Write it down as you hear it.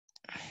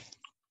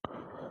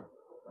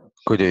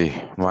Good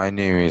day. My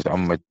name is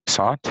Ahmed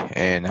Jassat,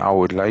 and I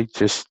would like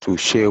just to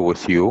share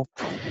with you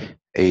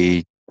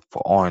a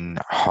on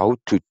how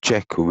to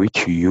check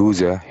which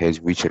user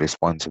has which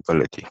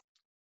responsibility.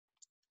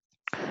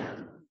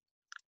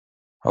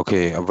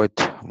 Okay, a bit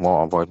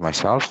more about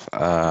myself.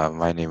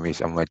 My name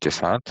is Ahmed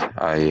Jassat.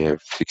 I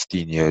have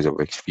 16 years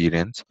of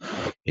experience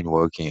in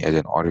working as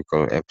an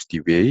Oracle EBS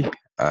DBA.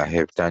 I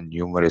have done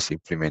numerous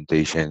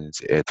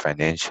implementations at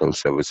financial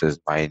services,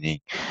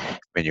 mining,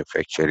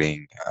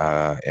 manufacturing,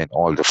 and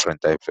all different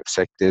types of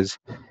sectors.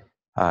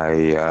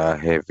 I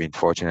have been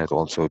fortunate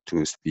also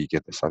to speak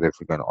at the South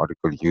African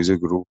Oracle User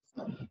Group,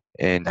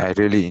 and I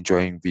really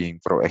enjoy being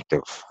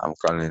proactive. I'm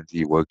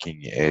currently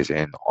working as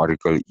an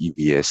Oracle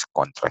EBS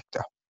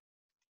contractor.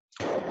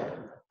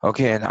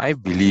 Okay, and I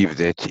believe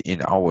that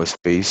in our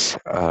space,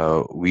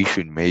 we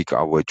should make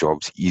our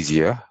jobs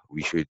easier.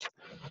 We should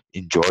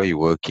enjoy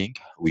working.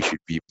 We should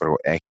be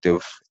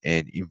proactive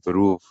and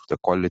improve the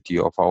quality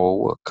of our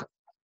work.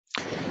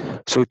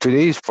 So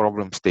today's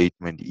problem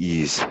statement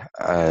is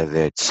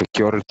that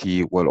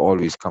security will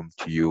always come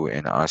to you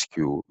and ask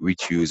you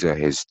which user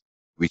has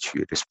which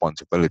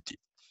responsibility.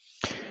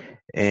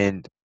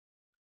 And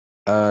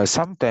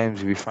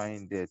sometimes we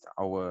find that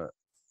our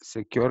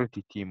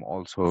security team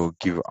also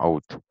give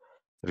out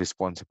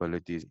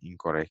responsibilities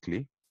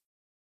incorrectly.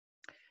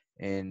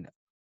 And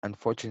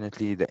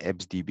unfortunately, the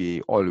EBS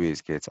DBA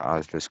always gets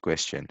asked this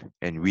question,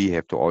 and we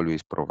have to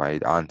always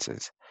provide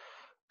answers.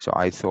 So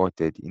I thought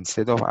that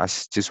instead of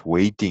us just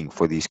waiting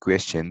for these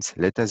questions,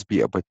 let us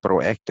be a bit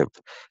proactive.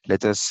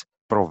 Let us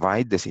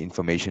provide this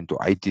information to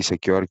IT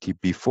security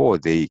before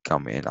they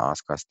come and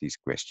ask us these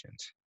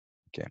questions.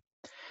 Okay.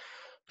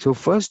 So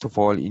first of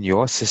all, in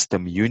your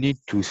system, you need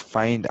to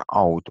find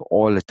out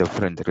all the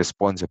different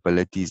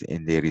responsibilities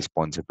and their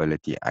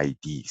responsibility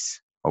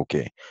IDs.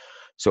 Okay.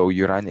 So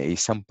you run a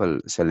simple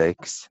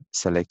select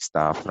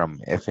star from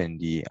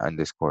FND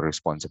underscore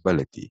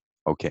responsibility.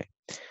 Okay.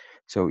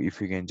 So if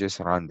you can just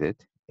run that,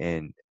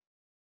 and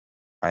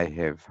I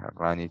have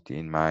run it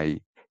in my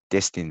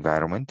test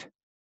environment,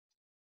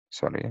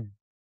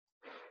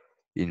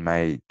 in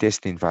my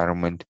test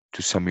environment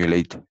to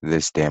simulate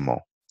this demo.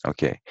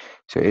 Okay,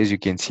 so as you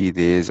can see,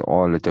 there's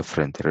all the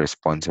different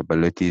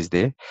responsibilities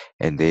there,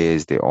 and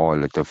there's all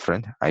the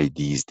different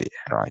IDs there,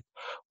 right?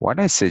 What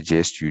I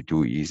suggest you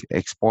do is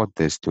export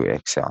this to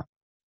Excel.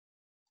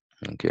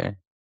 Okay,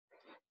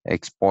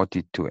 export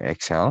it to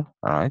Excel,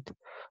 all right?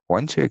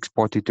 Once you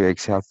export it to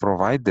Excel,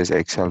 provide this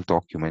Excel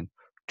document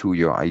to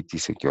your IT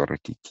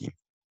security team,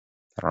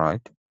 all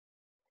right?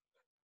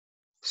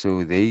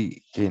 So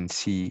they can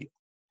see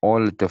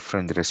all the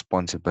different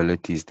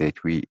responsibilities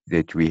that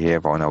we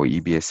have on our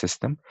EBS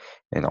system,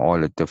 and all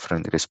the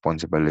different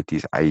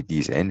responsibilities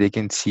IDs, and they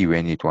can see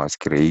when it was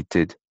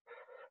created,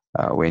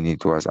 when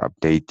it was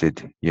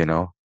updated,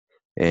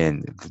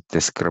 and the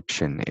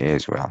description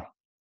as well.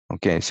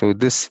 Okay, so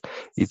this,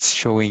 it's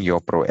showing your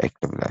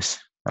proactiveness.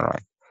 All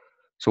right.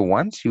 So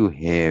once you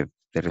have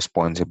the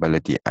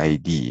responsibility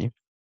ID,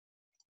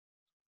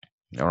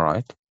 all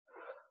right,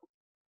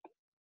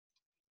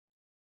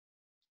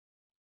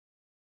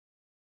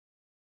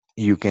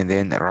 you can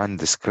then run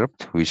the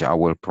script, which I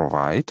will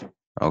provide.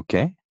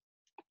 Okay.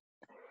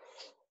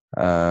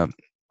 And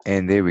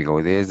there we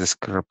go. There's the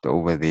script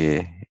over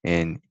there.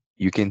 And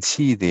you can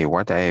see there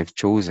what I have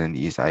chosen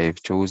is I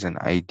have chosen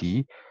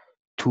ID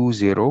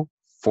 20420.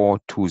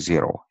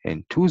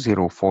 And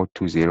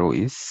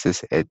 20420 is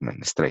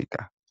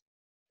sysadministrator.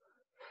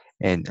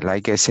 And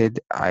like I said,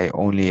 I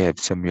only have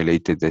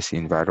simulated this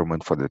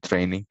environment for the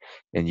training.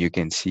 And you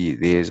can see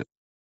there's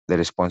the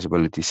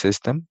responsibility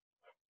system,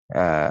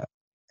 uh,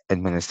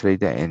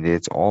 administrator, and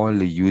it's all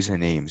the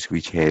usernames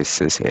which has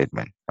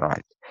sysadmin,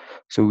 right?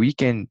 So we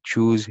can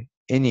choose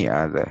any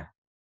other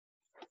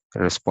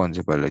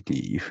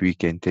responsibility. If we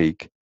can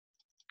take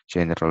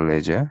general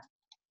ledger,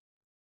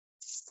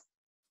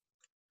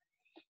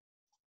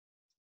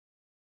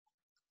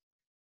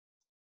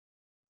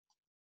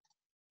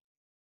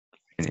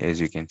 and as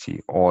you can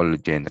see, all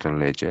general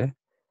ledger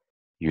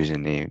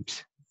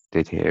usernames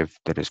that have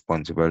the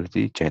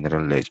responsibility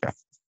general ledger.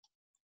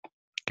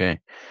 Okay,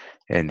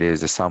 and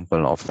there's a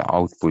sample of the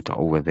output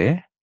over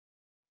there.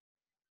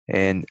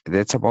 And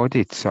that's about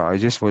it. So I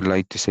just would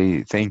like to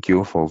say thank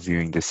you for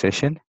viewing the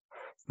session.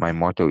 My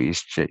motto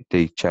is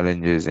take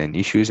challenges and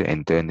issues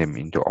and turn them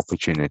into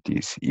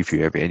opportunities. If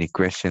you have any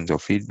questions or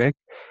feedback,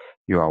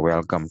 you are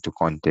welcome to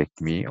contact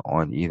me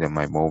on either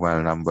my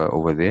mobile number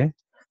over there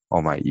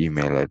or my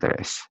email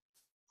address.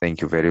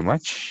 Thank you very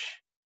much,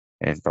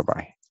 and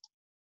bye-bye.